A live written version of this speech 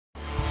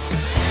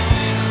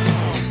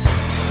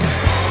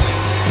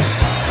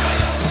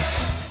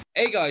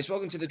Hey guys,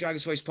 welcome to the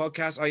Dragon's Voice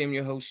podcast. I am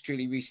your host,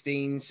 Truly Reese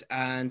Deans,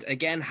 and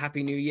again,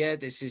 Happy New Year.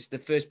 This is the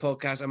first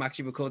podcast I'm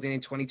actually recording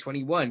in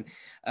 2021.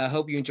 I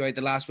hope you enjoyed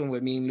the last one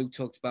where me and Luke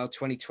talked about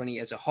 2020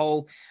 as a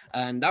whole,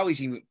 and that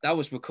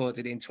was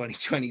recorded in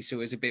 2020, so it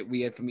was a bit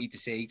weird for me to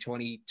say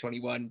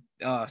 2021.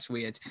 Oh, it's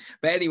weird.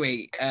 But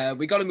anyway,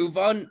 we got to move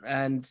on,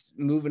 and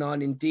moving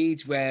on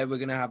indeed, where we're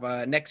going to have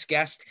our next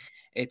guest.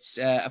 It's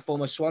a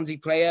former Swansea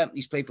player.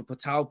 He's played for Port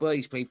Talbot.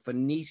 He's played for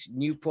Nice,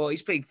 Newport.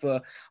 He's played for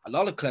a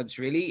lot of clubs,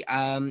 really.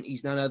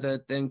 He's none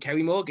other than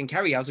Kerry Morgan.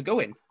 Kerry, how's it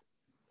going?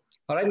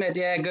 All right, mate.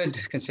 Yeah, good,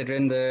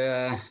 considering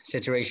the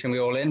situation we're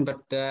all in.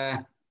 But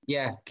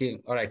yeah,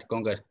 all right,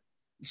 going good.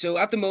 So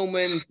at the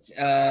moment,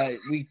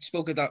 we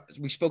spoke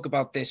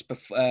about this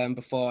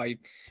before I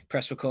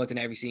press record and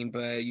everything.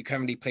 But you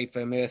currently play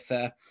for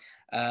Merthyr,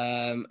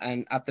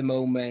 and at the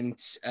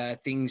moment,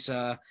 things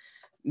are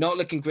not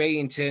looking great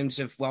in terms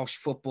of Welsh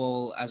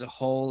football as a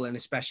whole, and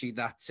especially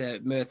that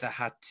Merthyr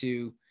had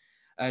to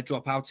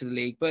drop out of the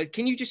league. But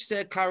can you just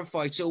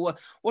clarify? So,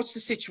 what's the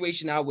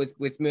situation now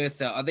with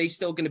Merthyr? Are they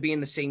still going to be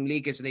in the same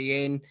league as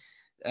they in,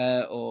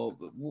 or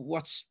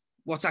what's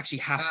actually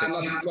happened?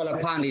 Well,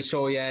 apparently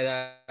so.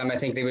 Yeah, I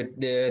think they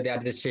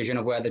had a decision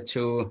of whether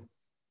to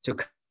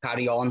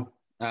carry on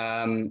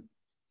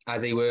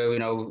as they were,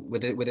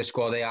 with the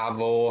squad they have,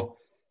 or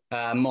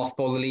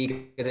mothball the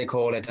league, as they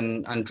call it,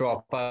 and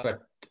drop out.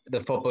 But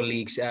the football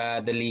leagues,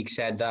 the league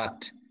said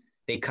that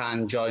they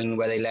can join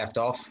where they left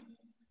off,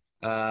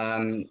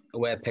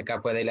 pick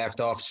up where they left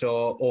off.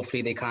 So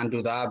hopefully they can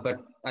do that. But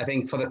I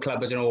think for the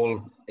club as a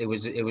whole, it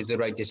was the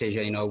right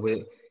decision.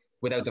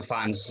 Without the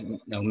fans,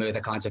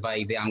 Merthyr can't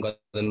survive. They haven't got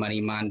the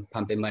money, man,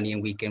 pumping money in,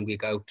 week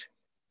out.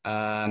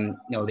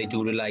 They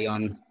do rely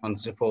on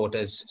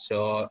supporters.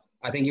 So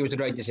I think it was the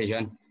right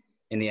decision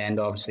in the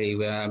end. Obviously,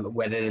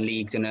 whether the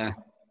league's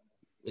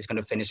is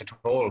going to finish at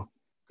all,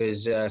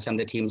 because some of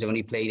the teams have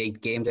only played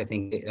 8 games. I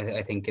think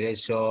it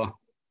is. So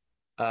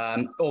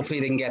hopefully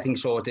they can get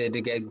things sorted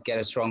to get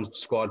a strong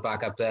squad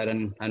back up there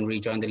and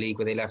rejoin the league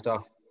where they left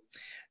off.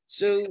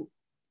 So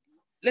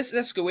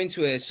let's go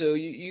into it. So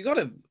you got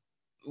a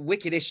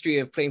wicked history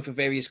of playing for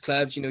various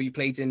clubs. You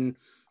played in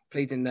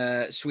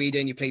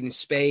Sweden, you played in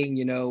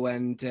Spain,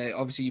 and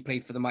obviously you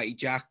played for the Mighty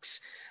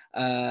Jacks.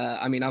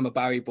 I'm a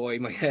Barry boy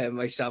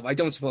myself. I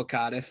don't support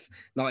Cardiff,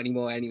 not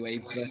anymore anyway,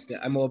 but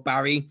I'm more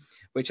Barry,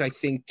 which I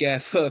think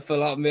for a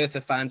lot of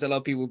Merthyr fans, a lot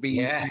of people will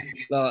be a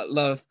lot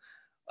of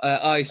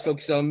eyes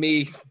focused on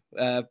me,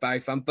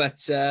 Barry fan.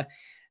 But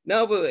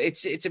no, but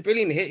it's a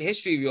brilliant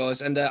history of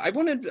yours. And I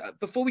wanted,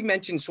 before we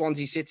mention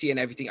Swansea City and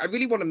everything, I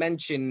really want to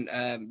mention,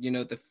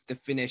 the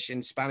Finnish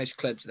and Spanish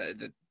clubs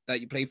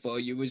that you played for.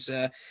 You was,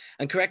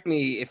 and correct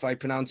me if I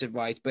pronounce it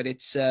right, but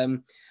it's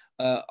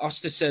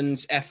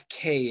Östersunds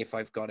FK, if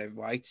I've got it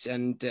right.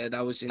 And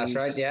that was in, that's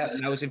right, yeah.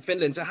 That was in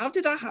Finland. So how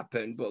did that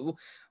happen? But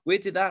where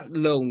did that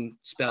loan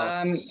spell?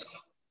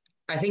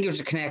 I think it was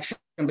a connection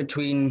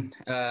between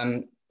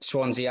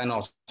Swansea and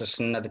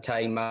Östersund at the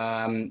time.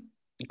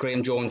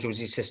 Graham Jones, who was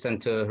the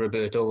assistant to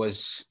Roberto,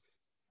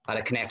 had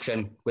a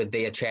connection with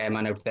their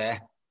chairman out there.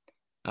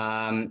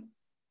 And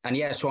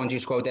yeah, Swansea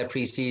scored their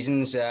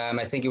pre-seasons.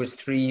 I think it was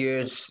 3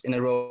 years in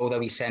a row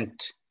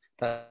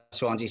that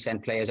Swansea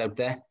sent players out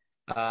there.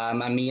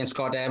 And me and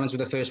Scott Evans were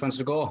the first ones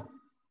to go.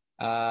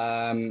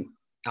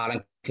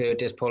 Alan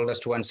Curtis pulled us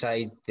to one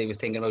side. They were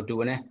thinking about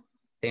doing it,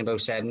 thinking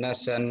about sending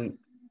us, and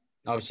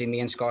obviously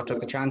me and Scott took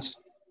the chance.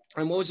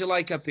 And what was it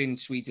like up in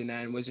Sweden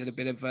then? Was it a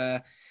bit of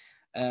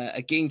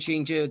a game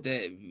changer?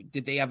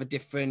 Did they have a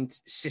different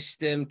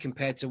system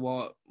compared to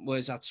what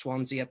was at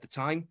Swansea at the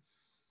time?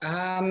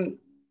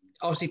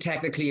 Obviously,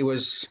 technically, it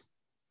was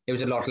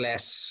a lot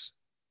less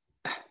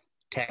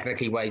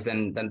technically wise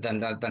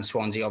than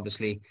Swansea,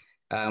 obviously,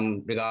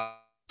 regarding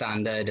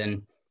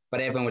standard,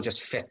 but everyone was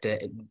just fit.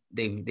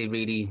 They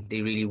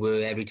really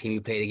were. Every team we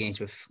played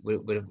against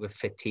were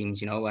fit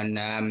teams, and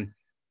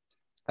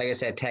like I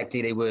said,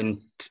 technically they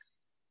weren't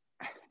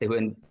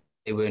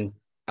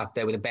up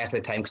there with the best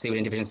at the time, because they were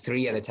in Division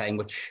 3 at the time,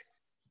 which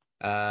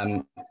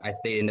I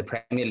think in the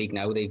Premier League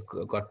now they've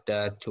got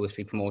 2 or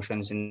 3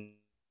 promotions. And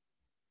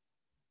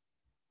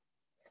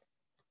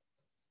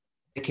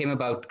it came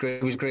about,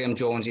 it was Graham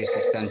Jones, the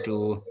assistant,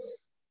 who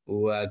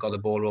got the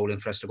ball rolling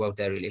for us to go out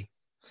there, really.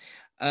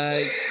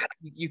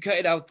 You cut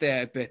it out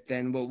there a bit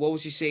then. What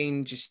was you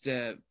saying just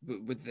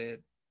with the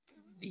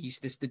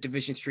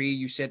Division 3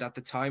 you said at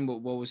the time?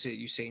 What was it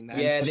you saying then?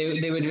 Yeah,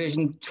 they were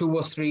Division 2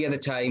 or 3 at the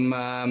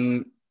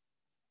time,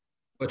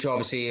 which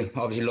obviously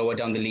lower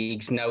down the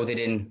leagues. Now they're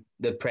in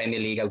the Premier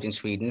League out in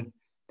Sweden,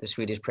 the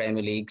Swedish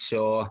Premier League.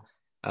 So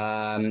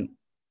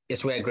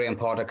it's where Graham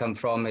Potter come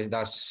from.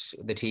 That's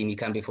the team he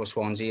came before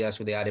Swansea. That's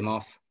where they had him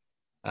off.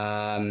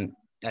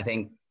 I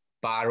think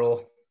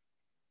Barrow,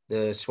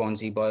 the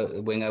Swansea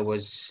winger,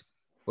 was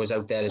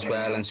out there as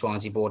well, and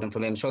Swansea bought him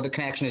from him. So the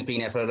connection has been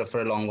there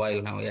for a long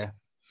while now, yeah.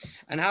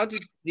 And how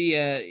did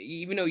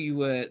even though you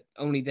were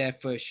only there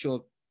for a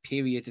short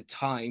period of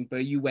time,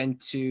 but you went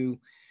to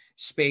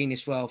Spain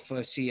as well for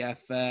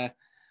CF,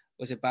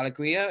 was it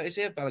Balaguer? Is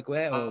it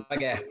Balaguer or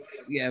Balaguer?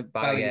 Yeah,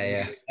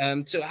 Balaguer.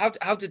 Yeah. So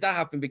how did that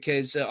happen?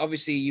 Because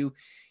obviously you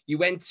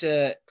went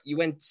to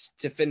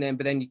Finland,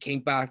 but then you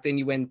came back. Then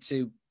you went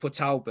to Port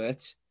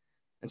Talbot,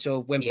 and so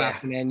went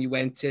back, and then you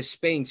went to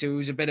Spain. So it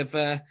was a bit of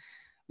a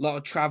lot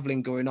of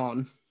traveling going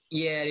on.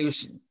 Yeah, it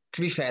was.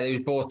 To be fair, it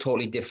was both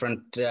totally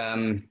different,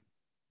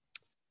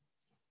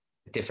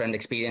 different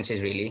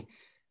experiences, really.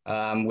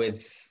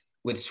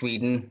 With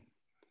Sweden,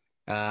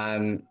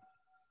 the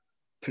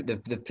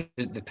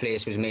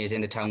place was amazing.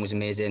 The town was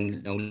amazing.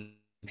 You know,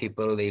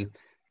 people, they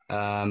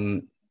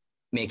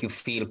make you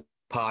feel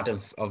part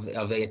of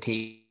their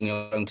team. You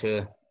know,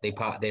 to they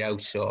part their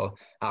house or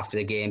after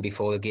the game,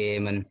 before the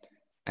game, and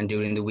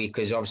during the week.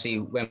 Because obviously,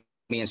 when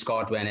me and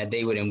Scott went,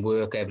 they were in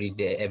work every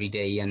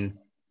day, and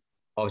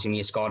obviously me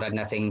and Scott had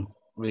nothing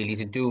really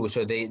to do.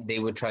 So they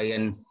would try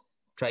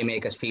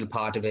make us feel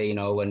part of it, you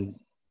know, and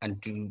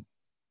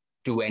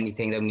do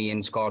anything that me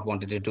and Scott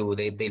wanted to do.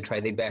 They'll try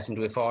their best and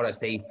do it for us.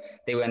 They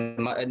went,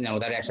 you know,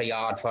 that extra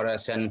yard for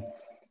us, and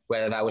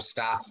whether that was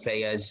staff,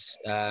 players,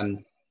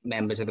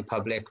 members of the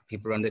public,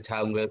 people around the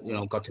town, you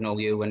know, got to know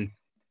you and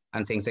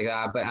things like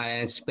that. But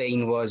and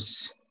Spain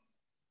was,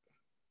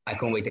 I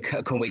couldn't wait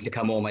to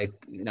come home.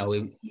 You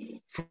know,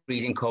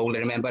 freezing cold. I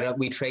remember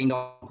we trained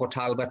on Port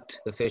Talbot.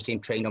 The first team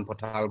trained on Port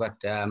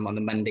Talbot on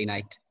the Monday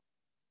night,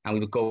 and we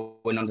would go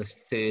in on the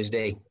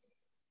Thursday.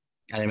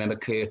 And I remember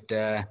Kurt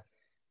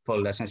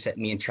pulled us and set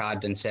me and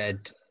Chad and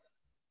said,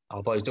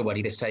 "Oh boys, don't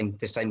worry. This time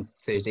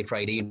Thursday,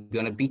 Friday, you'll be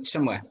on a beach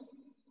somewhere."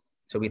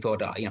 So we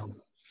thought, you know,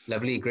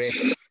 lovely, great.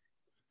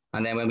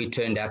 And then when we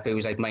turned up, it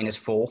was like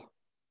 -4.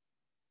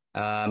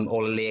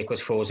 All the lake was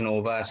frozen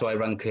over. So I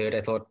rang Kurt.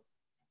 I thought,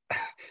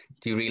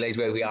 do you realise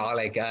where we are?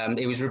 Like,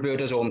 it was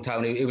Roberto's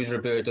hometown. It was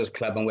Roberto's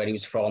club and where he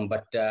was from.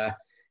 But,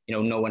 you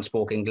know, no one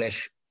spoke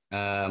English.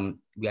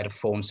 We had to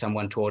phone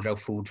someone to order out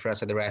food for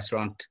us at the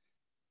restaurant.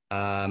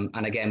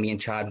 And again, me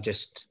and Chad were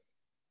just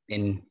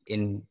in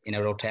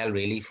a hotel,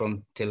 really,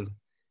 from till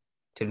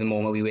the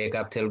moment we wake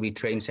up till we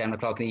train 7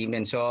 o'clock in the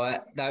evening. So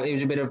it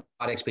was a bit of a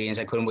bad experience.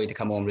 I couldn't wait to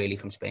come home, really,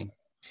 from Spain.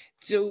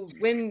 So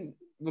when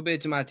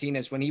Roberto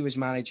Martinez, when he was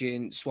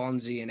managing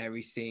Swansea and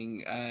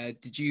everything,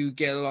 did you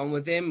get along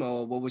with him,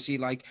 or what was he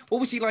like?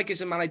 What was he like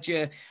as a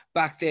manager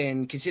back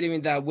then,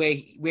 considering that where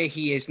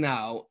he is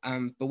now,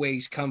 but where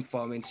he's come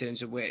from in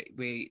terms of where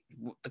the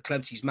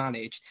clubs he's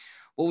managed?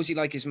 What was he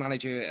like as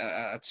manager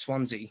at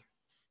Swansea?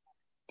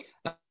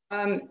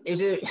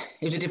 It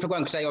was a different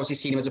one because I obviously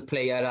seen him as a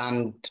player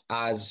and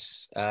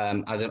as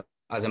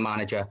a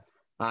manager,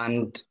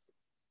 and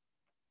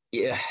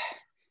yeah,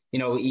 you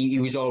know, he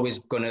was always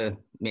going to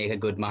make a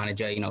good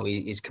manager. You know,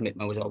 his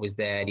commitment was always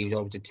there. He was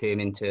always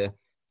determined to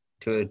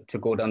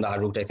go down that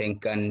route, I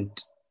think. And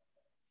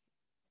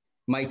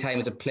my time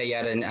as a player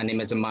and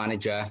him as a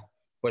manager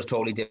was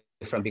totally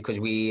different because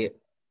we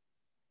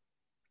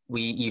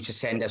used to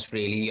send us,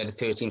 really. You had the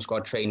first team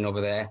squad training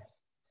over there.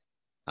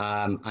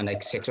 And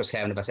like 6 or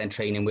 7 of us then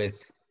training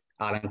with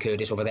Alan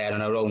Curtis over there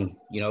on our own,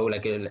 you know,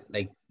 like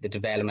the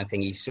development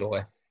thing he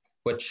saw,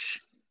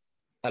 which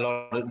a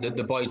lot of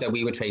the boys that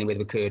we were training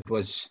with Kurt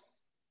was,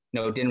 you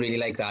know, didn't really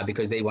like that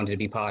because they wanted to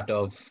be part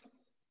of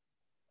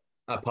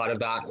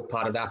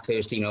that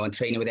first team, you know, and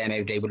training with them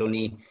every day would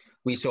only,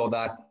 we saw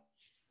that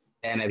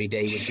them every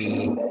day would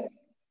be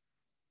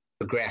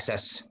progress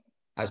us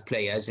as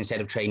players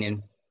instead of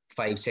training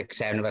 5, 6,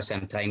 7 of us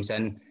sometimes.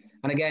 And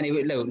again,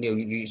 you know,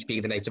 you speak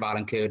of the likes of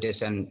Alan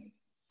Curtis, and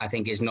I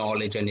think his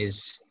knowledge and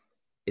his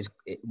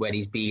where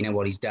he's been and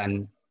what he's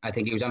done, I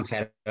think it was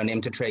unfair on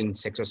him to train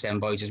 6 or 7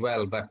 boys as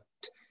well. But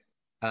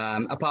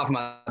apart from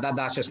that,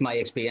 that's just my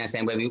experience.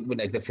 Then where we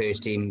like the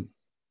first team,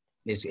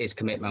 his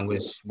commitment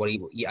was what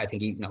I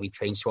think he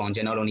trained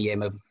Swansea. Not only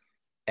him,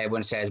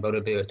 everyone says about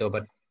Roberto,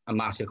 but a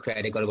massive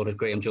credit got to go to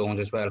Graham Jones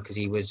as well because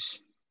he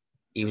was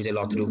a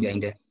lot to do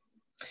behind it.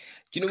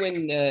 Do you know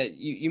when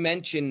you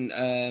mentioned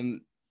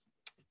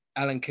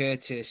Alan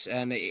Curtis,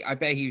 and I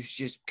bet he was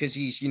just because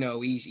he's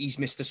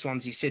Mr.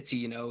 Swansea City,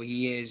 you know,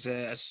 he is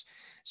a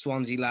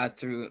Swansea lad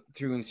through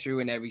and through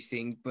and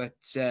everything, but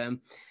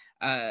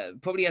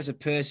probably as a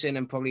person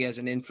and probably as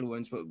an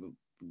influence. But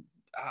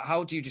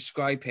how do you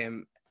describe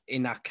him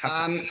in that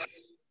category?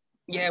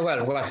 Yeah,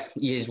 well,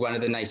 he is one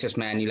of the nicest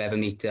men you'll ever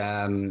meet.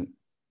 I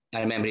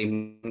remember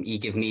he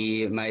gave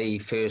me my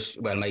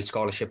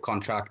scholarship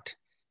contract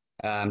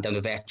down the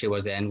Vetcher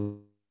was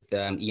then with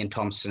Ian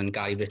Thompson, and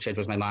Gary Richards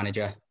was my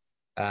manager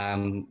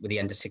with the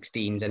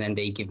under-16s, and then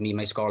they give me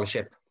my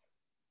scholarship.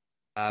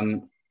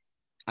 And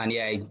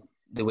yeah,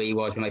 the way he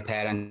was with my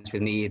parents,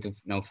 with me,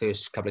 the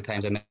first couple of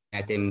times I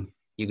met him,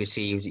 you could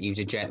see he was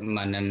a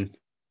gentleman. And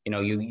you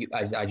know, you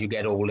as you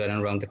get older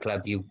and around the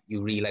club, you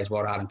realise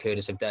what Alan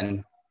Curtis have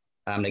done.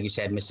 Like you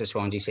said, Mr.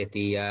 Swansea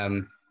City,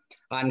 and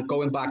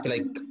going back to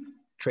like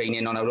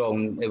training on our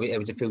own, it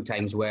was a few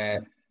times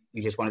where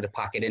you just wanted to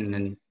pack it in,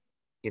 and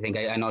you think,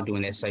 I'm not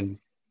doing this.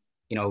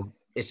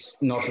 It's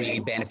not really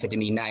benefiting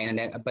me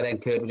now. But then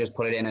Kurt would just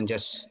put it in and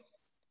just,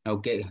 you know,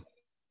 get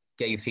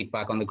your feet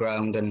back on the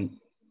ground and,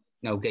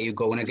 you know, get you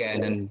going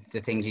again. And the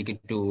things he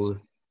could do,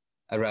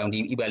 around.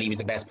 He was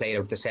the best player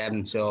of the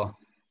 7. So,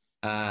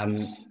 he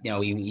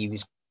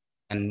was,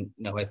 and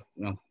with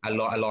a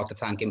lot to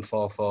thank him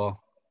for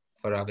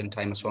having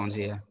time at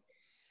Swansea. Yeah.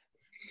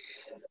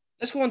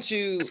 Let's go on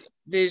to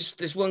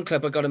there's one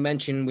club I got to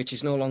mention which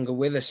is no longer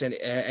with us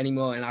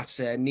anymore, and that's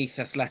Neath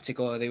Athletic,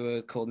 or they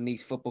were called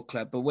Neath Football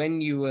Club. But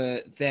when you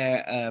were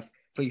there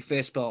for your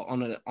first spell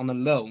on a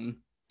loan,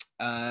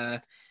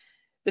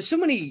 there's so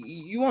many.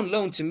 You were on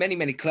loan to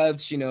many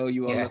clubs. You were on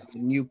loan at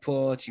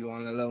Newport, you were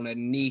on a loan at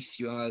Neath,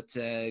 you were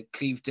at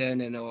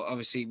Clevedon, and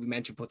obviously we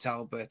mentioned Port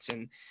Talbot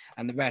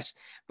and the rest.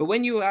 But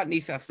when you were at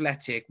Neath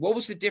Athletic, what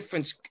was the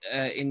difference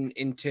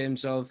in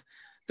terms of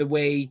the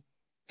way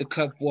the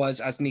club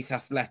was as Neath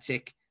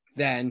Athletic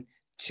then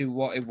to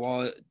what it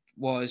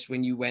was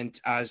when you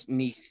went as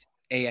Neath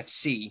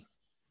AFC?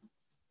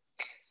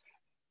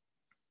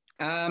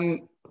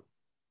 It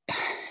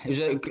was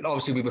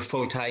obviously we were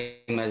full time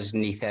as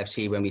Neath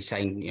FC when we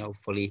signed,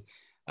 fully.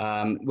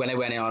 When I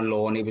went in on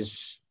loan, it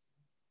was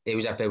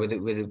up there with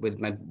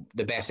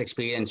the best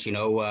experience.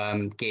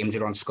 Games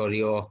were on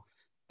Scorio,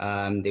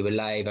 they were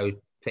live. I was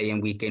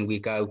playing week in,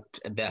 week out.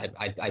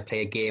 I play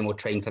a game or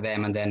train for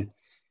them, and then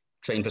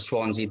train for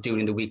Swansea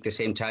during the week at the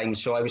same time.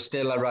 So I was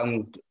still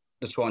around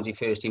the Swansea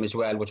first team as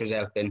well, which was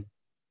helping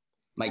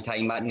my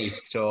time at Neath.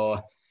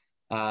 So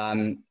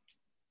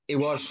it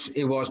was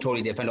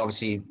totally different.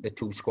 Obviously, the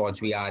 2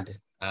 squads we had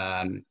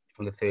from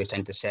the first time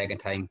to the second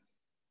time,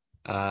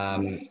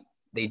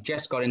 they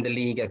just got in the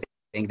league. I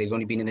think they've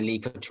only been in the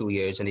league for 2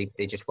 years, and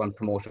they just won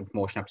promotion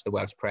up to the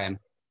Welsh Prem.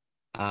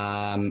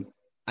 And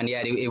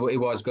yeah, it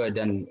was good.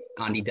 And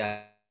Andy Dunn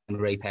and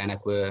Ray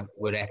Pennock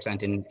were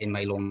excellent in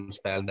my loan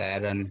spell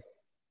there. And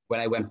when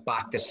I went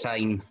back to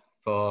sign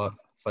for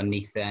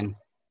Neath then,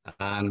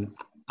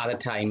 at the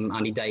time,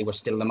 Andy Dye was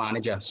still the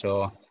manager,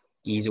 so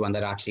he's the one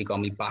that actually got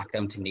me back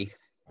down to Neath.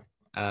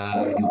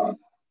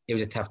 It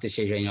was a tough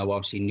decision,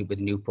 obviously with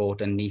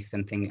Newport and Neath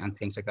and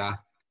things like that.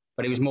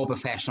 But it was more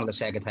professional the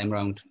second time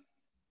round.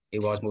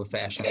 It was more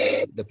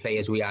professional. The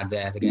players we had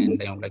there, again,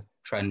 like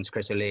Trent,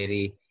 Chris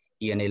O'Leary,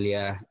 Ian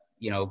Ilya,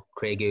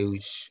 Craig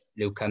Hughes,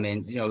 Luke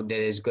Cummins,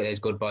 there's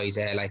good boys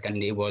there,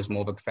 and it was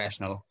more of a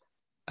professional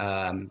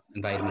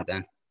environment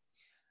then.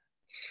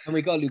 And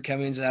we got Luke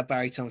Cummins,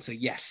 Barry Thompson,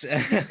 yes.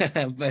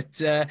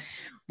 But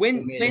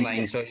when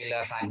mine, so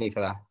you'll thank me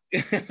for that.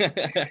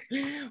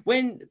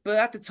 But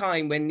at the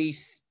time when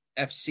Neath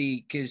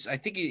FC, because I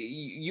think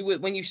you were,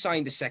 when you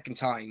signed the second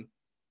time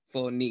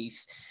for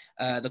Neath,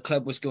 the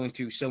club was going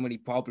through so many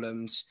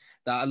problems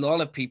that a lot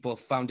of people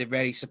found it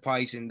very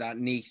surprising that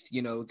Neath,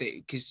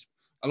 because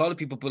a lot of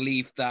people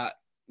believed that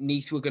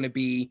Neath were going to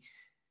be,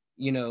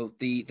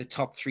 the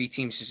top 3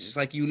 teams. It's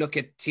like you look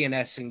at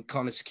TNS and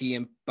Connaskey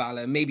and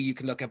Bala, maybe you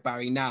can look at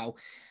Barry now,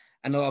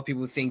 and a lot of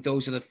people think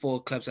those are the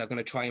 4 clubs that are going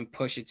to try and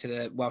push it to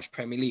the Welsh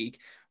Premier League,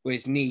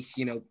 whereas Neath,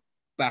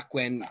 back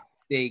when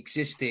they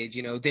existed,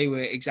 they were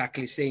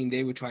exactly the same.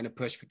 They were trying to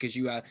push because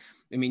you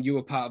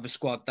were part of a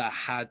squad that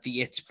had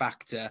the it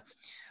factor.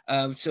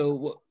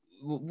 So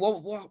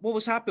what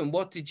was happening?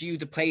 What did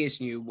the players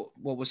knew?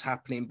 What was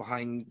happening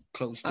behind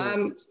closed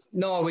doors?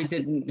 No, we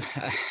didn't.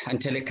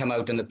 Until it came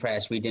out in the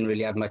press, we didn't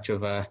really have much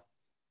of a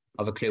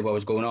clue what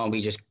was going on.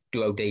 We just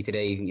do our day to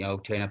day,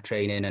 turn up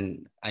training,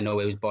 and I know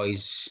it was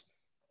boys.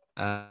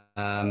 We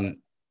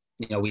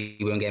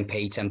weren't getting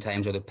paid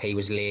sometimes, or the pay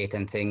was late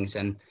and things,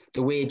 and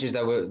the wages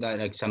that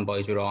like some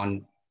boys were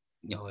on,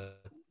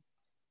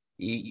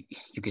 you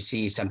could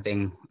see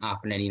something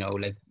happening. It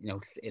happened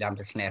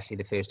to Llanelli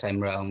the first time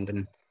round,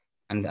 and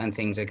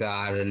things like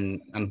that,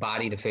 and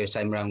Barry the first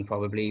time round,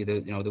 probably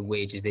the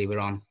wages they were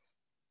on.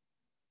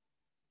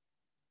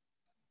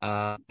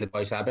 The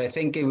boys had, but I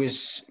think it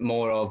was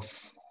more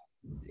of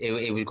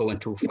it was going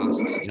too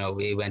fast.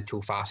 It went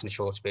too fast in a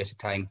short space of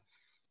time,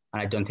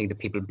 and I don't think the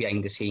people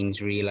behind the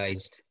scenes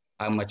realised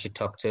how much it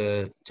took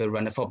to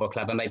run a football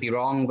club. I might be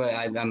wrong, but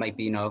I might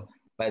be, but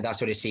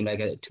that's what it seemed like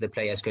to the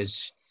players,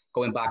 because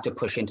going back to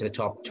push into the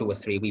top 2 or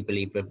 3, we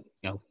believed that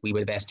we were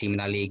the best team in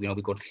that league.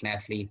 We go to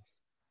Llanelli,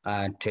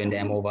 turn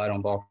them over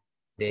on Boxing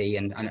Day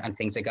and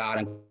things like that,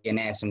 and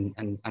GNS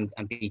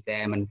and beat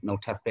them, and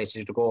tough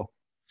places to go.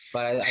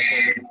 But I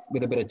thought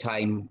with a bit of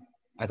time,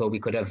 I thought we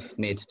could have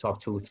made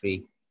top 2 or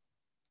 3.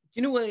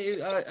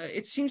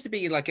 It seems to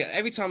be like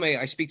every time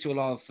I speak to a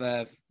lot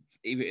of,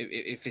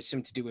 if it's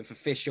something to do with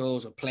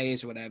officials or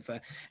players or whatever,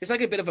 it's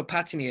like a bit of a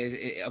pattern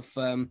here of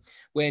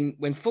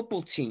when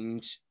football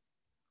teams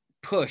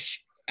push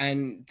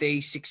and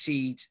they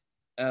succeed.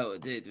 I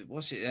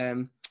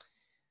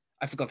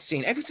forgot the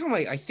scene. Every time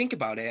I think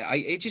about it,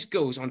 it just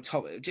goes on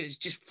top. It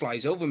just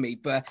flies over me.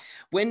 But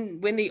when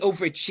they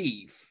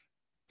overachieve,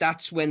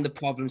 that's when the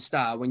problems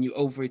start. When you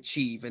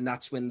overachieve, and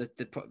that's when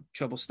the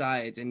trouble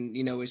started. And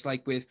it's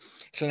like with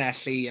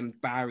Llanelli and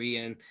Barry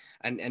and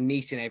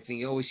Neath and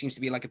everything. It always seems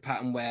to be like a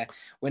pattern where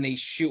when they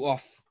shoot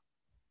off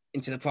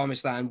into the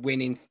promised land,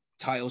 winning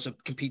titles or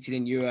competing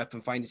in Europe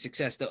and finding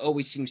success, there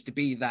always seems to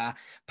be that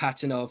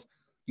pattern of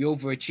you're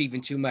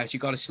overachieving too much. You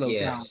got to slow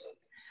down.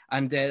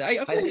 And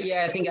I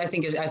think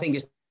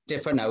it's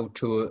different now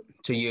to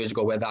years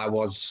ago, where that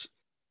was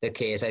the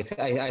case.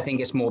 I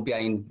think it's more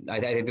behind. I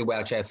think the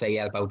Welsh FA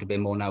help out a bit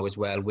more now as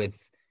well with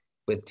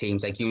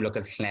teams like you look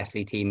at the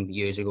Leslie team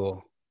years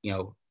ago. You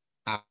know,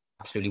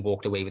 absolutely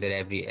walked away with it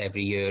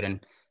every year,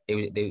 and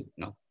they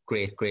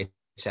great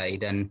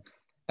side, and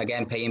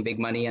again paying big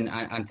money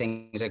and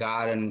things like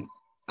that. And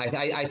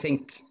I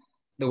think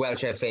the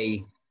Welsh FA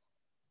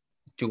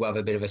do have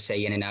a bit of a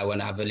say in it now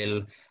and have a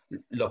little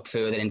look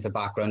further into the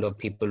background of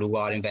people who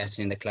are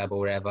investing in the club or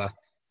whatever.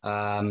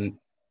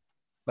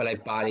 But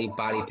like Barry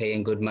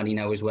paying good money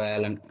now as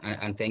well, and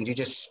things. A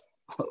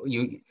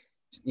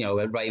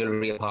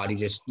rivalry apart,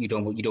 you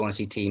don't want to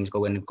see teams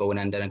going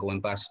under and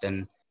going bust,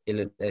 and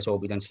let's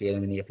hope we don't see it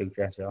in the near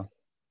future. So.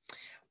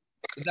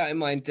 With that in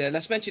mind,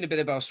 let's mention a bit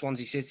about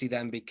Swansea City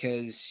then,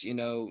 because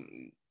Merthyr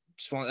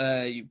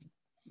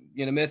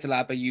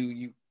Laba,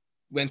 you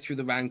went through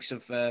the ranks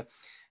of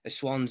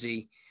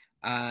Swansea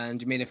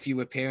and made a few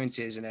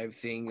appearances and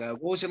everything.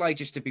 What was it like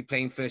just to be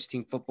playing first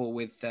team football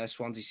with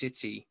Swansea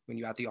City when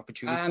you had the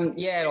opportunity?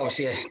 Yeah,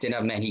 obviously I didn't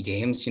have many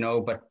games,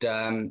 but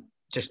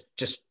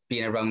just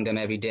being around them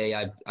every day.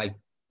 I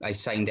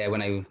signed there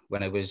when I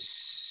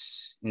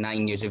was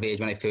 9 years of age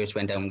when I first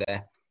went down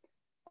there.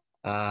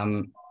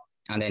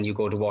 And then you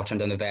go to watch them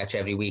down the Vetch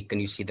every week,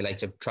 and you see the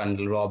likes of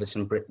Trundle,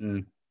 Robertson,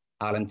 Britton,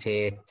 Alan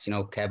Tate,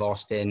 Kev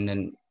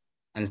Austin,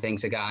 and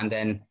things like that. And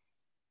then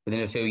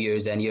within a few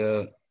years, then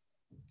you're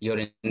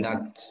in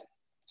that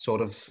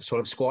sort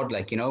of squad,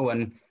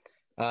 and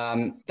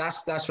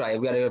that's right.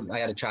 I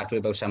had a chat to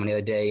about someone the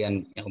other day,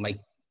 and my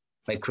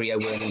career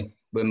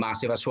were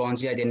massive at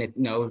Swansea. I didn't,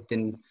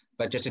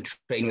 but just to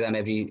train with them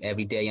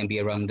every day and be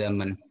around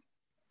them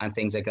and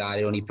things like that,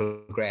 it only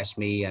progressed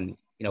me. And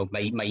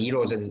my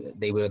heroes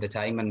they were at the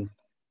time, and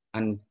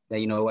I'm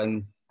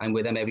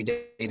with them every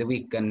day of the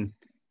week and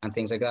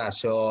things like that.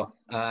 So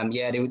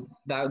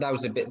that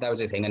was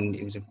the thing, and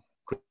it was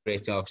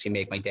great to obviously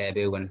make my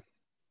debut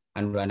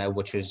and run out,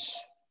 which was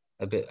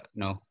a bit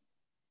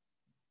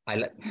I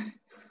like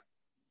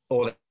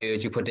all the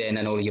years you put in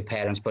and all your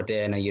parents put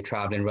in, and you're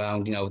traveling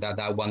around.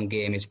 That one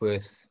game is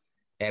worth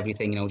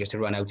everything. Just to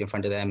run out in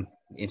front of them,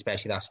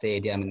 especially that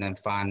stadium and then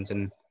fans,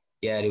 and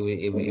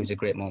it was a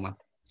great moment.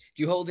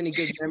 Do you hold any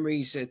good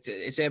memories?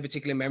 Is there a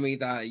particular memory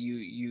that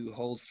you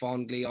hold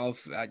fondly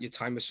of at your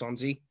time with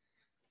Swansea?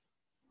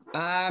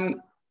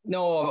 No,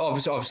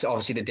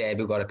 obviously the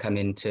debut got to come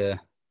into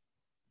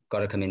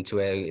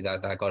it.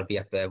 That got to be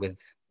up there with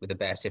the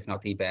best, if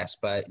not the best.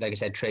 But like I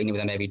said, training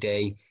with them every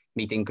day,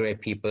 meeting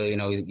great people.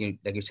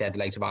 Like you said, the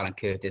likes of Alan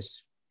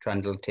Curtis,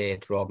 Trundle,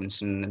 Tate,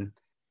 Robinson, and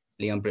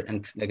Leon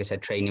Britton. Like I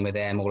said, training with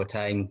them all the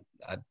time.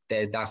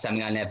 That's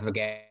something I'll never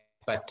forget.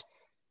 But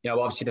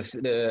obviously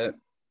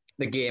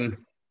the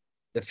game,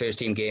 the first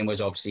team game,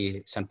 was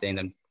obviously something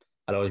that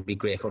I'll always be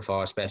grateful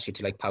for, especially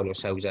to like Paulo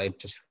Sousa. I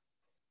just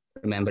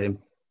remember him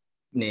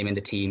naming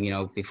the team,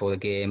 before the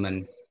game,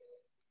 and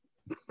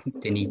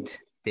they need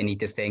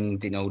the thing,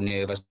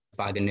 nervous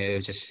bag of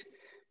nerves.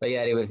 But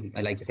yeah,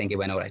 I like to think it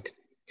went all right.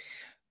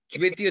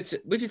 With your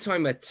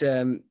time at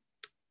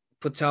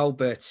Port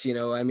Talbot,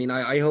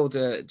 I hold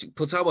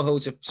Port Talbot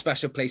holds a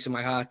special place in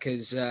my heart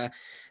because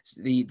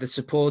the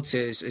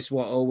supporters is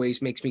what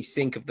always makes me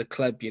think of the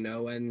club,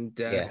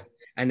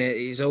 and it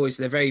is always,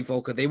 they're very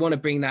vocal. They want to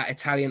bring that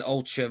Italian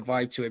ultra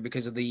vibe to it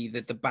because of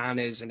the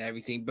banners and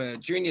everything.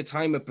 But during your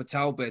time at Port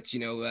Talbot,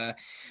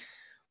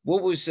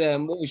 what was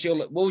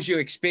your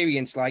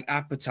experience like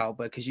at Port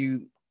Talbot? Because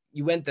you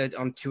went there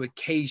on 2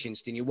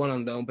 occasions, didn't you? One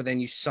on loan, but then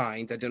you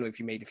signed. I don't know if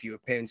you made a few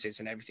appearances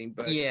and everything,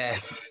 but yeah.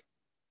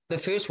 The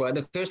first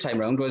time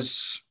round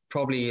was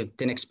probably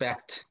didn't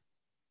expect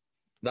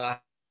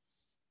that,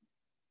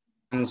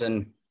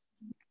 and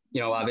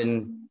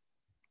having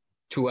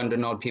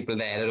 200 odd people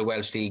there at a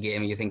Welsh League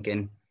game, you're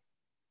thinking,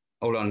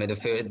 hold on,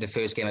 the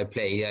first game I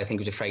played, I think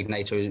it was a Friday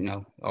night,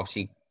 so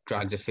obviously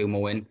drags a few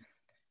more in.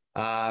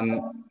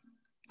 And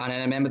then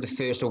I remember the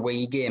first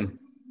away game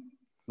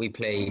we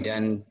played,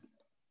 and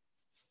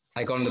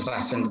I got on the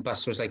bus, and the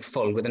bus was like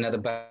full with another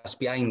bus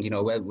behind,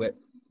 where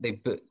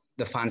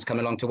the fans come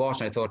along to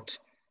watch, and I thought,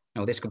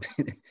 this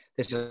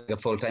is like a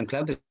full-time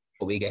club. This is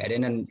what we get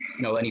in, and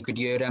and you could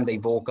hear them. They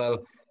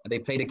vocal. They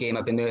played a game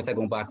up in Merthyr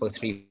going back about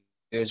 3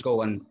 years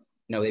ago, and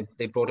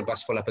they brought a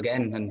bus full up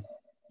again, and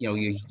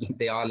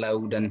they are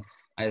loud, and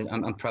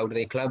I'm proud of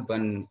their club,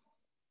 and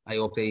I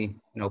hope they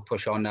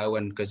push on now,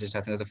 and because there's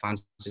nothing that the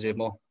fans deserve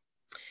more.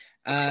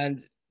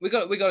 And we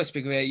got to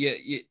speak about it.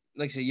 You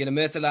like I said, you're a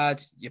Merthyr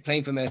lad. You're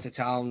playing for Merthyr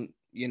Town,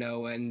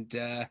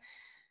 and.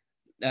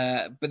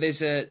 But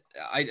there's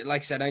like I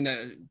said, I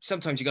know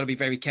sometimes you got to be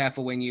very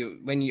careful when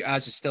you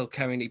as you're still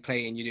currently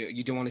playing,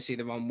 you don't want to see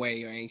the wrong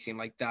way or anything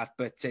like that.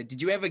 But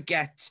did you ever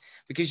get,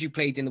 because you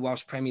played in the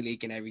Welsh Premier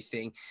League and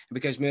everything, and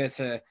because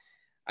Merthyr,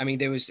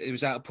 it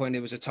was at a point,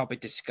 there was a topic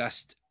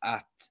discussed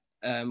at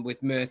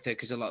with Merthyr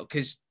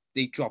because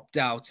they dropped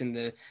out, and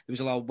there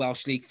was a lot of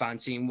Welsh League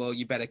fans saying, well,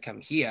 you better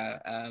come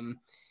here.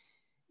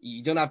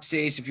 You don't have to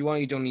say this if you want,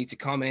 you don't need to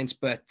comment,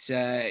 but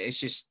it's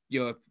just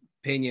your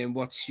opinion.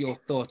 What's your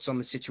thoughts on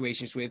the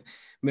situations with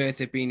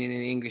Merthyr being in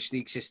an English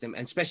league system,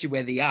 and especially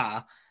where they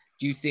are?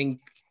 Do you think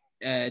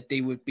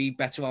they would be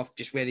better off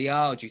just where they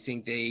are? Or do you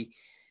think they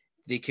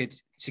could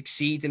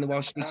succeed in the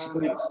Welsh League?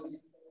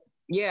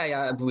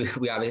 Yeah. We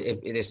have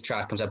this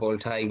chat comes up all the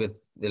time with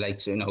the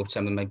likes.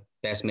 Some of my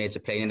best mates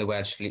are playing in the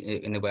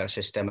Welsh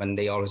system, and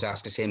they always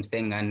ask the same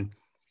thing. And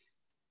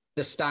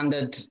the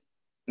standard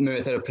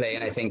Merthyr are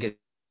playing, I think,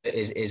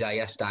 is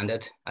higher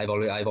standard. I've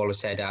always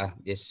said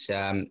this.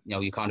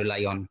 You can't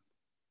rely on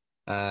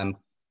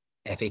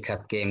FA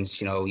Cup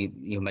games.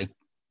 You might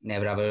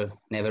never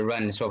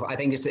run. So I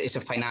think it's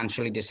a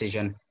financial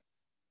decision.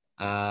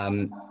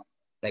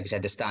 Like I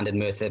said, the standard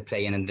Merthyr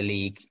playing in the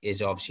league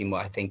is obviously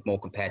more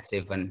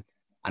competitive and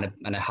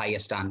a higher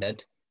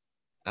standard.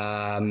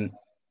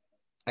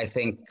 I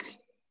think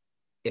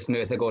if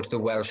Merthyr go to the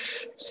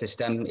Welsh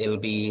system, it'll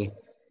be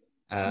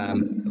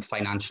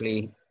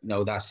financially.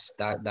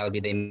 That'll be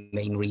the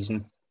main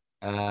reason.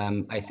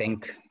 I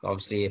think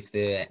obviously it's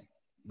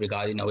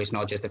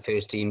not just the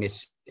first team,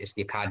 it's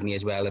the academy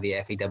as well, that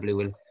the FAW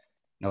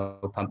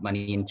will pump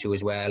money into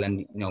as well,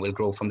 and we'll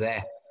grow from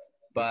there.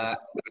 But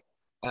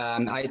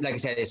like I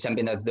said, it's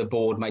something that the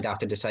board might have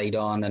to decide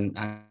on,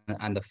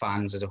 and the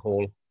fans as a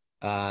whole.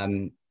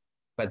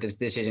 But the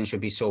decision should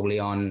be solely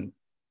on,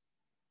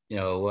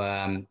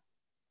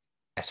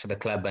 as for the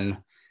club, and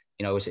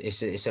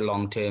it's a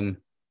long term.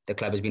 The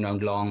club has been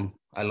around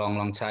a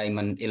long time,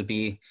 and it'll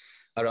be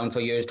around for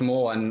years to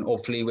more. And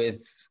hopefully,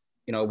 with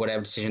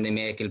whatever decision they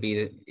make, it'll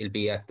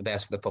be at the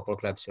best for the football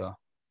club. So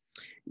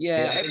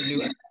yeah,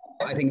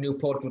 I think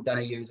Newport were done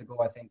it years ago.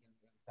 I think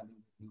something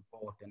with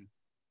Newport and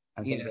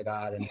things like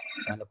that, and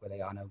look where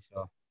they are now.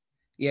 So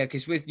yeah,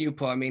 because with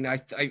Newport, I mean, I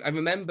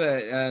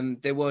remember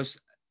there was.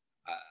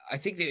 I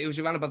think that it was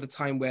around about the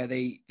time where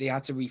they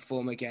had to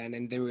reform again,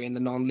 and they were in the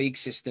non-league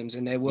systems,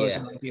 and there was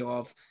an idea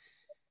of.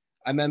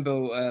 I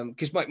remember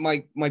because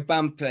my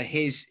bumper,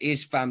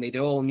 his family,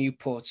 they're all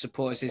Newport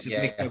supporters. There's a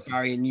Vicar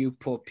Barry and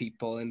Newport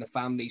people in the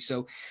family.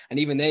 So, and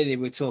even there, they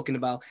were talking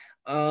about,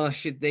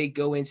 should they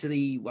go into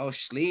the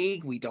Welsh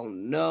League? We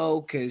don't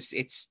know, because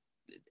it's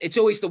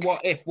always the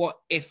what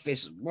if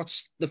is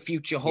what's the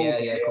future hold.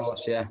 Yeah, of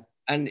course, yeah.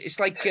 And it's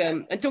like,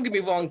 and don't get me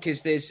wrong,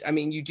 because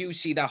you do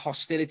see that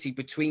hostility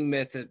between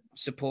Merthyr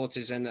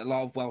supporters and a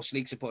lot of Welsh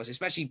League supporters,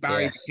 especially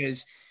Barry,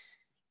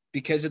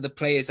 because of the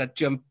players that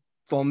jump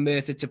from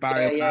Merthyr to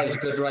Barry. Yeah, it was a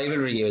good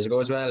rivalry years ago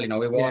as well.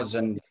 It was,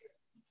 and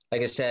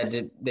like I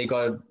said, they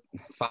got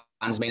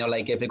fans may not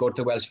like it if they go to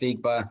the Welsh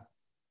League, but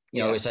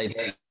it's like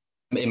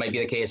it might be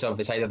the case of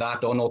it's either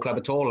that or no club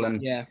at all,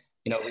 and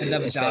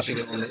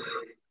especially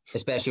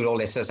with all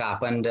this has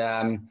happened,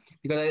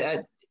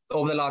 because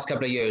over the last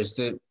couple of years,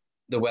 the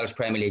Welsh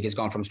Premier League has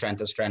gone from strength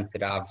to strength.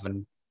 It have,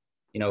 and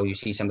you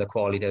see some of the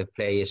quality of the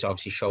play is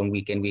obviously shown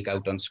week in, week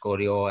out on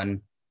Scorio,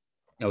 and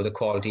the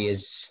quality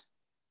is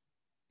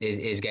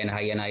getting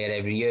higher and higher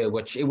every year,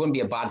 which it wouldn't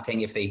be a bad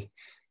thing if they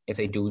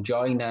do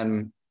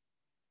join.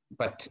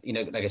 But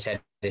like I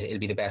said, it'll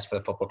be the best for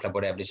the football club,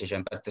 whatever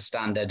decision. But the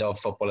standard of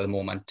football at the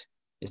moment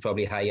is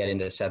probably higher in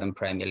the Southern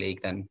Premier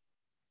League than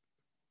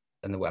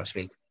the Welsh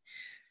League.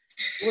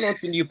 Going on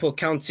to Newport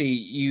County,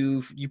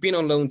 you've been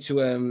on loan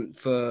to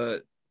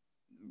for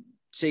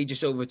say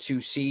just over 2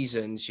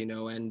 seasons,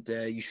 and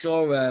you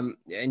saw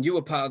and you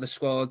were part of the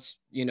squad.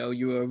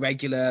 You were a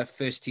regular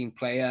first team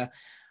player.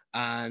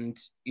 And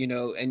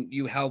and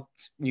you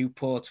helped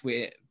Newport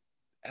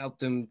helped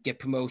them get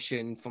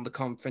promotion from the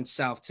Conference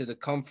South to the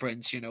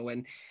Conference,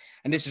 and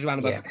this was around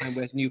about the time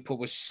where Newport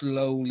was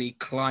slowly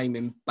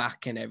climbing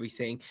back and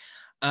everything.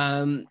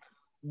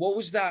 What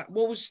was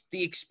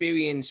the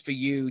experience for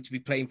you to be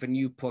playing for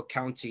Newport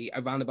County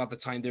around about the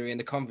time they were in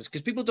the Conference?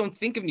 Because people don't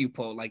think of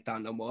Newport like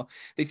that no more.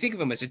 They think of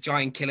them as a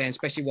giant killer, and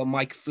especially what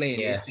Mike Flynn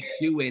is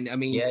doing. I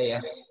mean,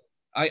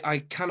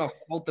 I cannot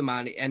fault the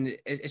man, and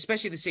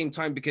especially at the same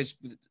time,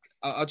 because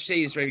I'll just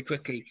say this very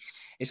quickly.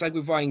 It's like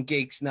with Ryan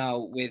Giggs now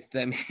with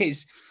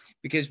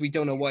because we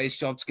don't know what his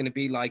job's going to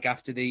be like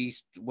after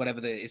these,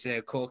 whatever is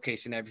a court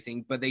case and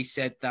everything. But they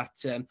said that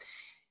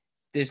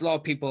there's a lot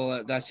of people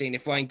that are saying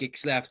if Ryan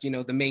Giggs left,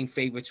 the main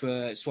favourites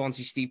were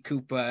Swansea Steve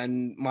Cooper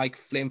and Mike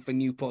Flynn for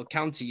Newport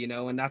County,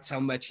 and that's how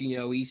much,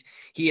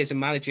 he as a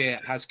manager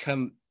has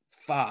come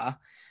far.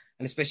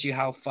 And especially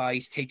how far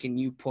he's taken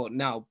Newport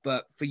now.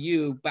 But for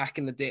you, back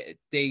in the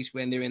days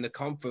when they're in the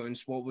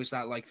Conference, what was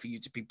that like for you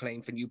to be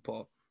playing for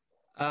Newport?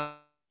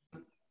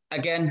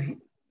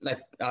 Again, like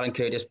Alan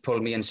Curtis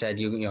pulled me and said,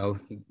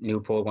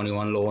 Newport when you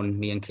on loan,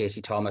 me and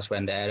Casey Thomas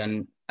went there.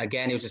 And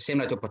again, it was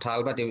similar to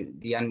Portalba.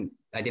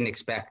 I didn't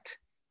expect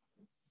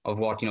of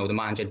what, the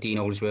manager, Dean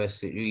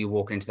Oldsworth, you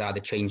walking into the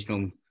change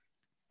room.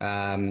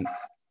 And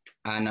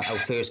our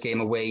first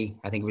game away,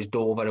 I think it was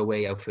Dover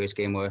away, our first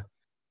game were.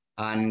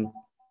 And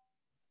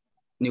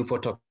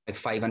Newport took like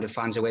 500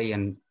 fans away,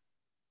 and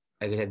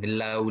like I said, the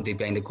loud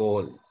behind the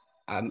goal.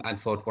 I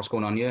thought, what's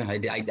going on here?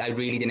 I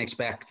really didn't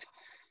expect.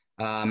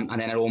 And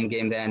then at home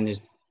game, then there's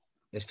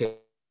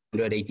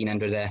 1,500,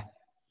 1,800 there,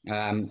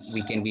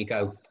 week in, week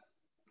out.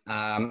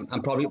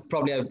 And probably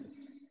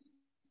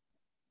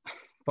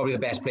the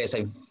best place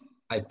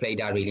I've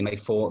played at, really.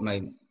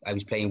 I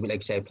was playing,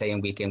 like I said,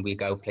 playing week in,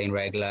 week out, playing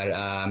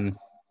regular.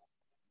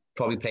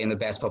 probably playing the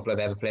best football I've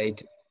ever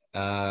played.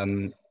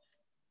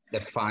 The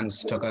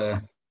fans took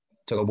a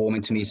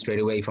warming to me straight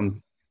away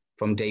from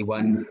day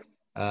one.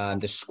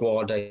 The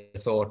squad, I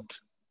thought,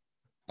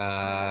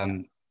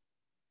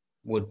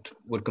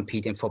 would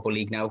compete in Football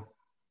League now.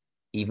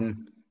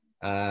 Even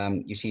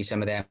you see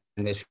some of them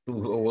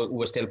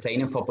who are still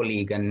playing in Football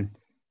League and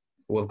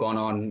who have gone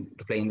on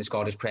to play in the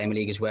Scottish Premier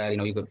League as well. You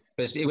know, but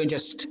it wasn't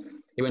just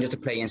the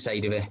playing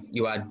side of it.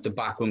 You had the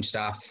backroom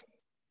staff.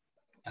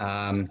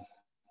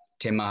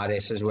 Tim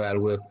Maris as well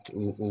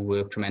who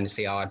worked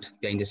tremendously hard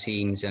behind the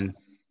scenes, and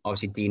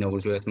obviously Dean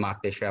Oldsworth,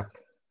 Matt Bishop,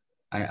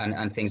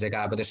 and things like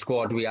that. But the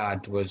squad we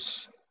had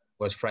was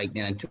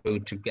frightening, and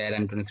to get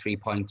 103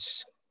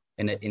 points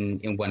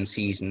in one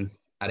season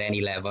at any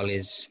level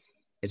is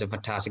a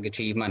fantastic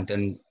achievement.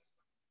 And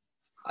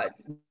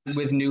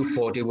with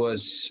Newport, it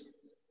was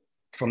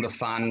from the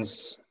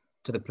fans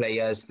to the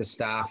players, the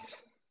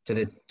staff, to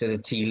the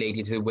tea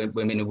lady, to the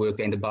women who work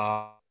behind the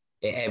bar.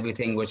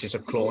 Everything was just a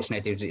close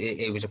knit.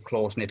 It was a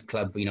close knit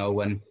club, you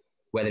know. And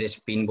whether it's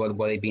been what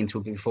they've been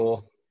through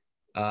before,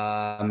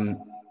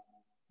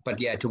 but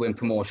yeah, to win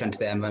promotion to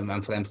them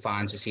and for them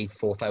fans to see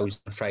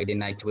 4,000 Friday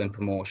night to win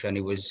promotion,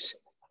 it was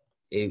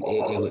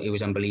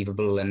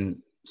unbelievable,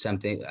 and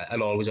something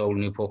I'll always hold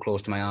Newport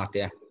close to my heart.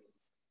 Yeah.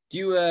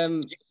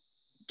 Do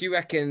you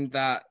reckon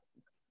that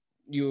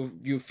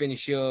you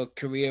finish your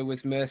career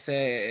with Merthyr?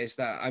 Is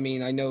that, I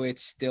mean, I know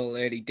it's still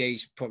early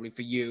days probably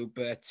for you,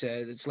 but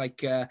it's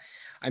like I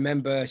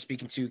remember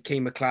speaking to Kay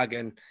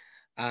McLagan,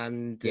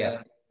 and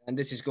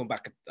this is going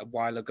back a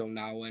while ago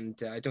now, and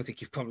I don't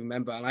think you probably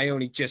remember. And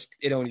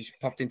it only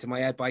popped into my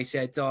head, but I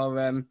said,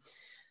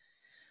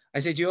 I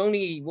said, you're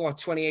only,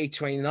 28,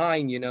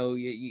 29, you know,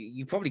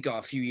 you probably got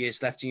a few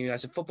years left in you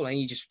as a footballer, and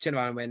you just turned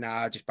around and went,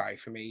 nah, just buy it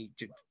for me,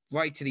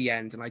 right to the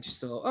end. And I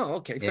just thought, oh,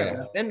 okay, fair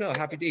enough. Then, no,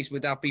 happy days.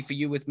 Would that be for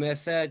you with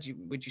Merthyr?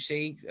 Would you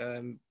say,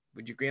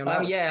 would you agree on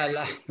that?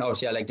 Yeah,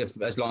 obviously I like to,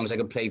 as long as I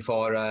could play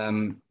for,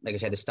 like I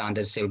said, the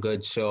standard's still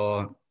good.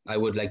 So I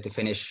would like to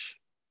finish,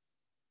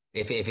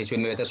 if it's with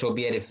Merthyr, so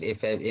be it.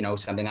 If you know,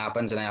 something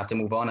happens and I have to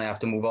move on, I have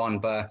to move on.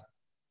 But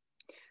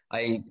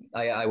I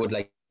would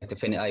like to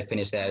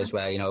finish there as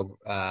well. You know,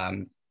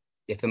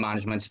 if the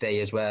management stay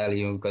as well,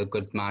 you've got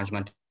good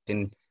management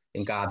in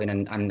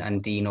Gavin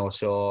and Dino.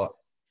 So,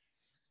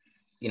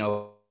 you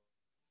know,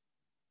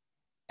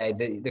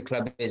 the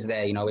club is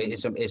there. You know,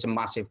 it's a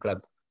massive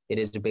club. It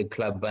is a big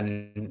club,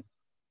 and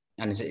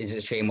it's a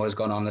shame what has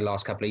gone on the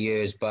last couple of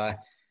years. But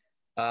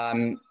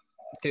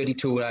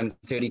 32. I'm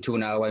 32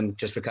 now. I'm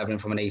just recovering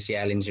from an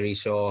ACL injury.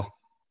 So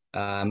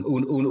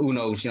who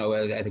knows? You know,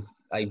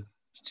 I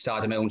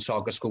started my own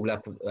soccer school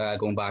up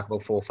going back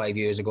about 4 or 5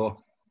 years ago.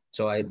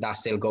 So that's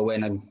still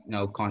going, and you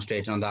know,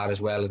 concentrating on that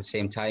as well at the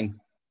same time.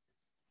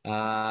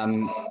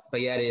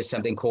 But yeah, it is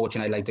something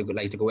coaching I'd like to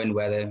go in,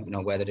 whether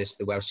it's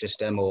the Welsh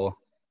system or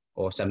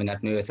something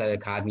at Merthyr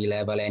academy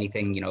level,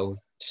 anything, you know,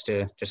 just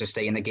to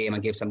stay in the game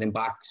and give something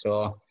back.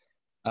 So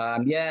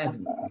yeah,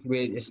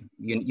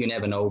 you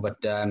never know,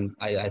 but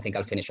I think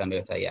I'll finish at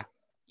Merthyr. Yeah.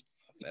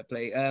 Fair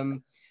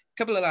play.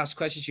 Couple of last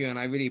questions here, and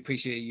I really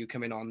appreciate you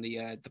coming on the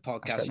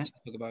podcast to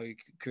talk about your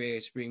career.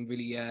 It's been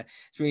really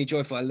it's really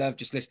joyful. I love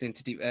just listening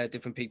to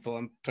different people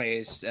and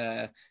players'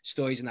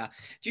 stories and that.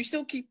 Do you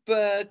still keep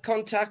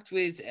contact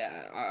with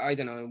I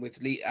don't know,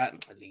 with Lee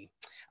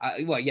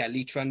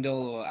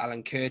Trundle or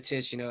Alan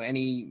Curtis? You know,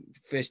 any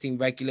first team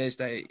regulars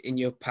that in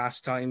your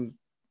past time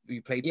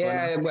you played?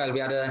 Yeah, well, we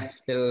had a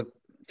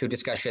few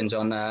discussions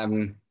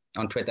on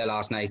Twitter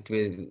last night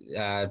with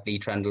Lee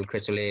Trundle,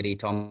 Chris O'Leary,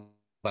 Tom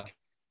Buck,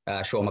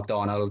 Sean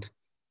McDonald,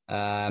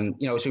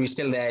 you know, so we're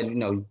still there. You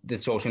know, the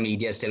social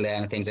media is still there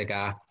and things like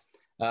that.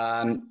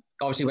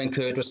 Obviously, when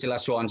Kurt was still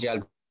at Swansea,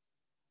 I'll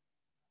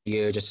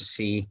year just to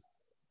see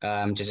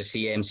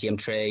him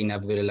train,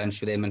 have a bit of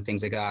lunch with him and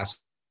things like that.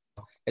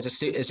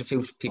 So there's a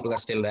few people that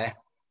are still there.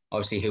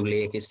 Obviously, Hugh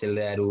Lake is still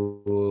there,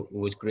 who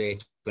was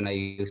great when I was a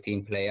youth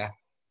team player,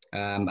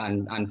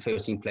 and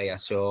first team player.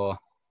 So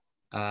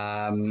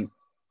yeah,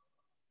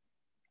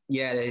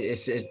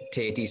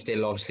 Tatey's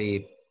still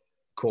obviously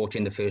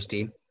coaching the first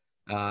team,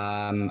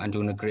 and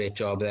doing a great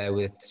job there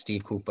with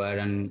Steve Cooper.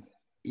 And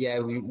yeah,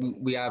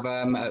 we have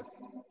a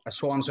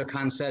Swans for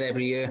Cancer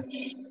every year.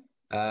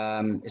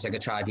 It's like a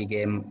charity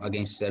game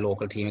against the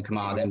local team in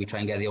Carmarthen, and we try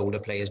and get the older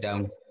players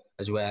down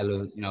as well.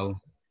 You know,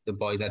 the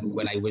boys that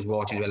when I was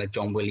watching as well, like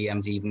John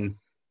Williams, even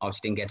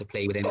obviously didn't get to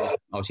play with him.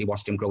 Obviously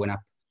watched him growing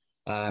up.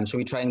 So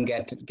we try and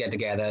get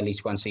together at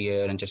least once a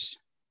year and just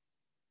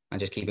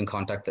keep in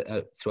contact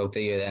throughout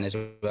the year then as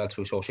well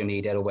through social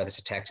media, or whether it's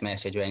a text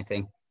message or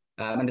anything.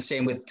 And the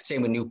same with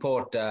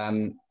Newport.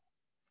 There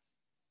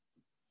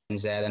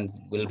and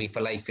will be for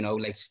life. You know,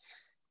 like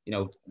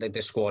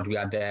the squad we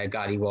had there: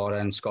 Gary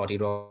Warren, Scotty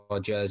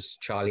Rogers,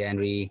 Charlie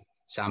Henry,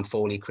 Sam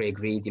Foley, Craig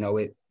Reed. You know,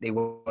 it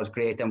was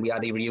great. And we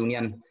had a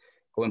reunion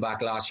going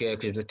back last year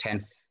because it was the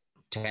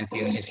 10th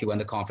year since we won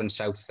the Conference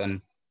South,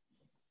 and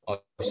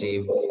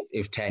obviously it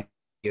was 10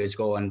 years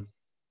ago, and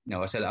you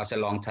know, that's a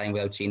long time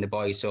without seeing the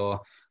boys.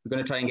 So we're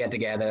going to try and get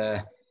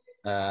together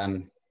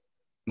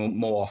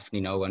more often,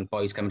 you know, and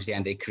boys coming to the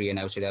end of their career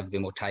now, so they have a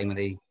bit more time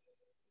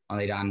on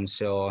their hands.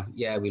 So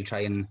yeah, we'll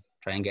try and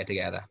get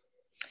together.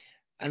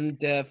 And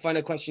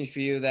final question for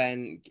you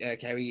then,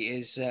 Kerry,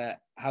 is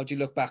how do you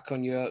look back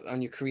on your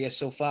career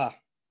so far?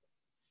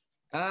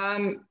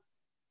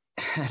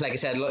 Like I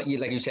said, like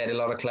you said, a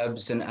lot of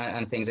clubs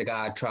and things like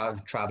that,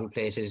 travel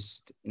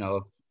places, you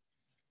know,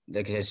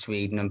 like I said,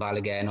 Sweden and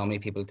Balaguer, not many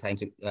people time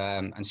to,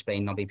 and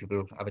Spain, not many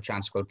people have a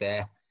chance to go out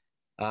there.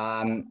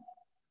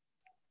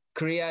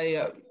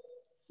 Korea,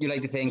 you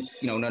like to think,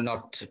 you know,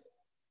 not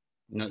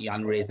you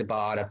haven't raised the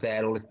bar up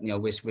there, all, you know,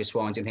 with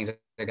Swans and things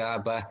like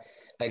that. But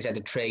like I said,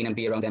 to train and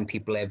be around them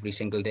people every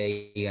single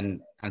day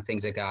and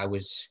things like that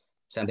was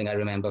something I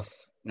remember,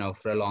 you know,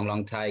 for a long,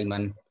 long time.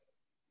 And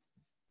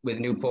with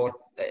Newport,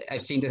 I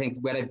seem to think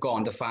where I've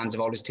gone, the fans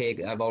have always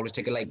taken a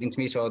liking to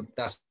me. So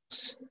that's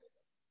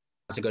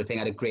a good thing.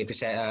 I had a great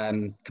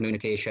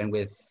communication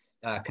with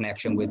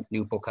connection with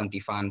Newport County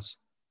fans,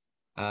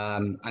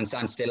 and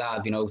still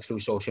have, you know, through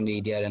social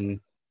media. And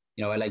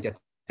you know, I like to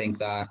think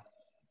that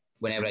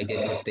whenever I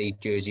did put the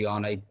jersey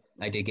on, I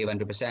did give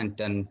 100%,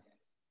 and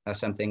that's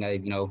something I,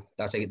 you know,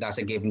 that's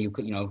a given. You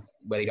know,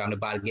 whether you're on a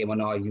bad game or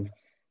not, you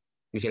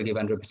should give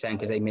 100%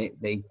 because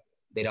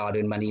they're hard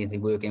earned money and they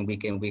work in,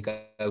 week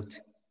out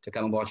to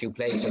come and watch you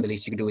play. So the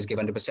least you can do is give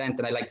 100%,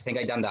 and I like to think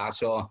I've done that.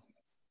 So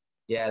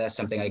yeah, that's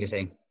something I could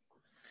think.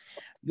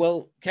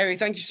 Well, Kerry,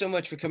 thank you so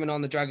much for coming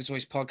on the Dragons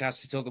Voice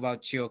podcast to talk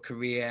about your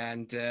career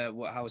and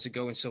how is it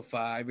going so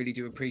far. I really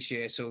do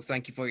appreciate it. So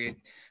thank you for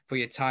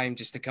your time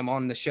just to come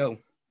on the show.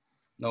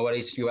 No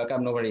worries. You're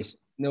welcome. No worries.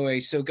 No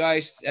worries. So,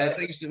 guys,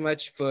 thank you so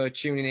much for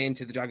tuning in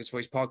to the Dragons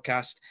Voice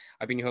podcast.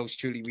 I've been your host,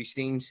 Truly Rhys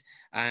Deans,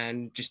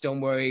 and just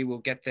don't worry, we'll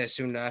get there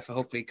soon enough.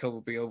 Hopefully, COVID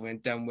will be over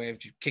and done with.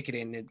 Just kick it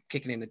in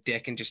the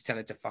dick and just tell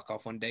it to fuck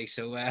off one day.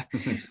 So,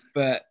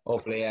 but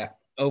hopefully,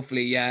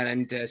 yeah.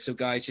 And so,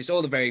 guys, just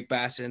all the very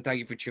best, and thank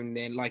you for tuning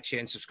in. Like, share,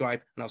 and subscribe,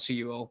 and I'll see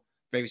you all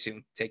very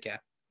soon. Take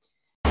care.